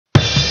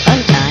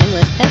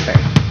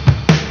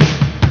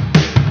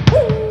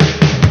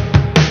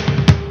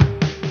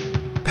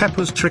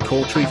Pepper's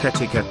trick-or-treat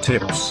etiquette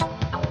tips.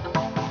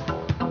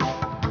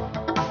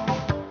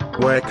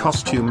 Wear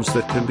costumes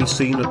that can be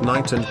seen at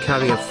night and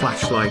carry a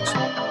flashlight.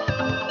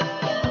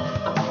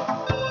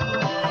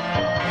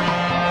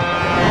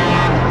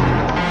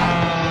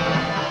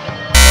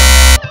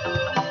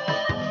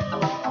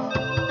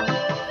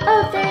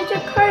 Oh, there's a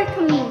car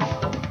coming.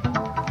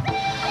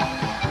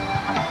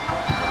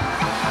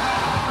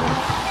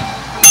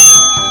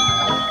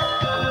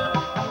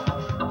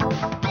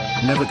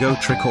 Never go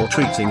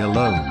trick-or-treating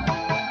alone.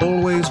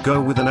 Always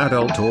go with an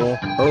adult or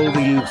older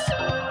youth.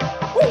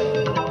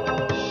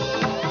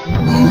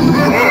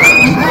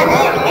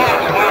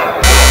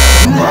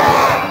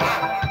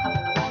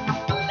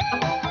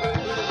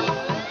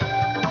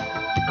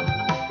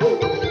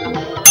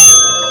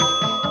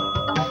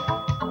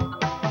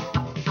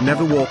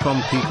 Never walk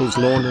on people's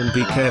lawn and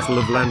be careful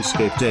of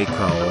landscape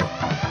decor.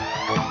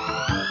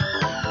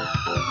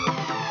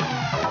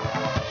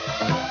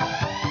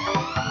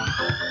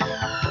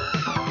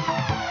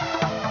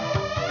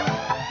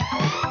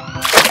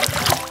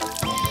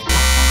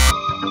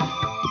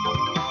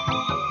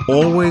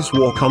 Always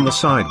walk on the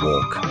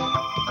sidewalk.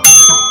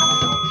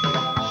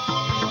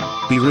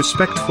 Be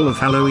respectful of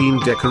Halloween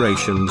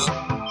decorations.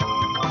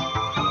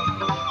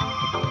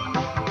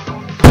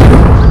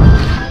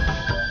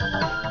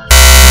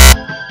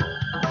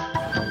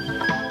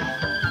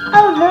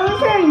 Oh,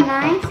 those are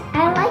nice.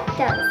 I like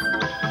those.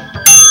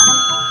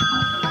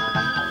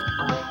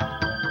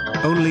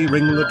 Only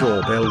ring the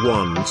doorbell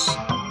once.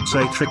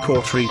 Say trick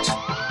or treat.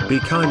 Be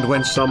kind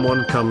when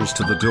someone comes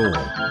to the door.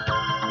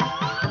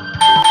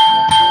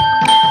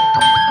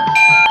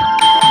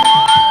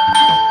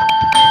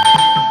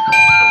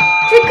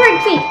 Trick or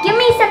treat, give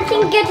me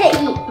something good to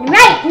eat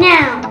right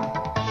now.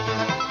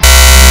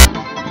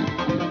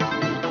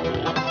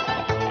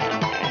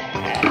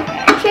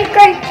 Trick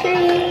or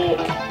treat.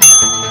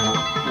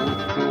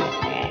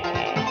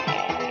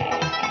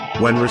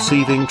 When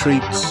receiving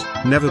treats,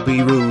 never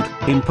be rude,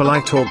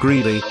 impolite or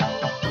greedy.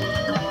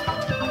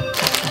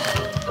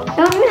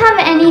 Don't you have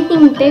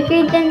anything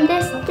bigger than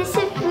this? This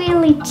is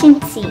really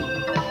chintzy.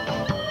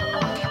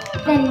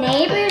 The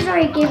neighbors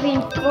are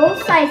giving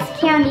full-size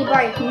candy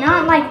bars,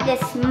 not like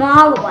this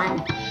small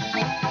one.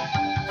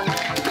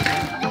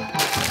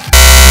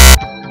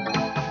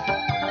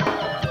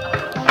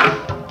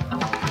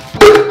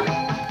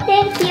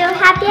 Thank you.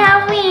 Happy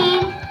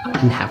Halloween.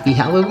 And happy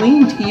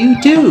Halloween to you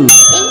too.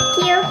 Thank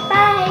you.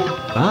 Bye.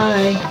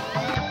 Bye.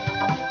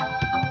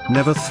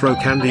 Never throw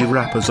candy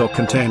wrappers or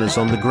containers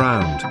on the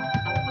ground.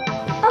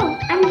 Oh,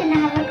 I'm gonna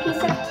have a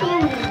piece of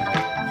candy.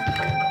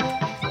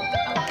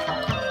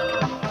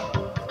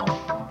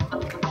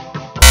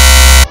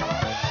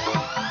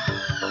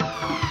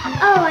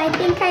 Oh, I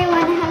think I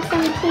want to have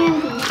some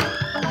candy.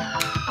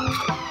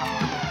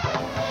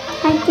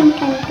 I think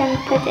I'm gonna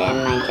put it in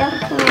my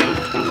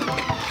jack-o'-lantern.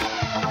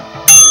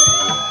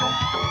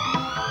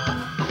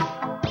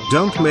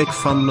 Don't make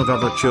fun of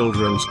other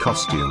children's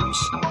costumes.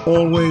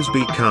 Always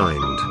be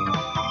kind.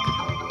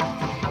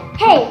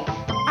 Hey,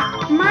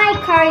 my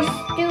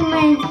costume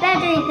is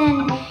better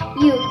than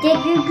you. Did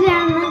your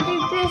grandmother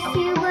dress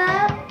you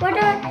up? What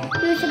are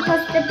you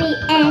supposed to be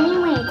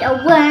anyways? A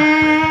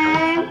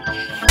worm?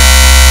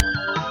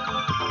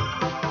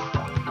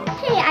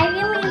 Hey, I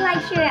really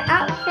like your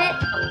outfit.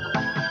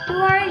 Who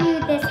are you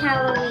this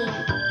Halloween?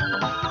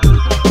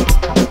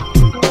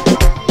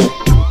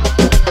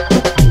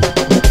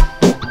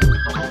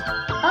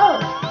 Oh,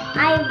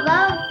 I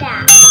love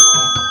that.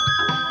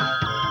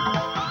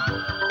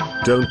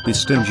 Don't be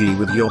stingy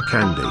with your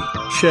candy.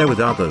 Share with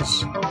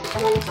others.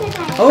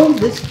 Oh,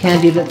 this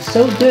candy looks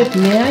so good.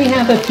 May I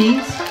have a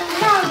piece?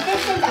 No,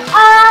 this is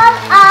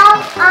all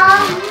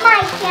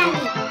my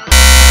candy.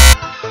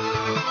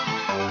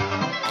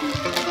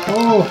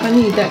 Oh,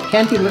 honey, that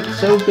candy looks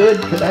so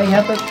good. Could I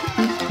have a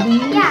piece,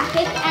 please? Yeah,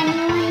 pick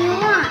anyone you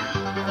want.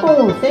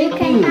 Oh, thank You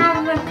can you.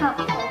 have a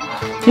couple.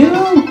 Two?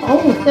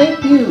 Oh,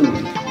 thank you.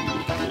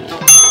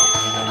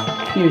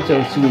 You're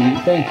so sweet.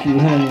 Thank you,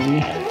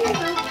 honey.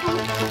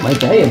 My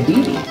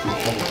diabetes.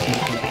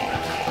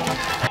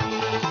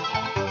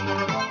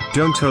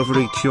 Don't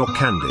overeat your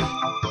candy.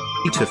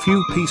 Eat a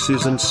few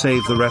pieces and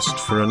save the rest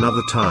for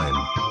another time.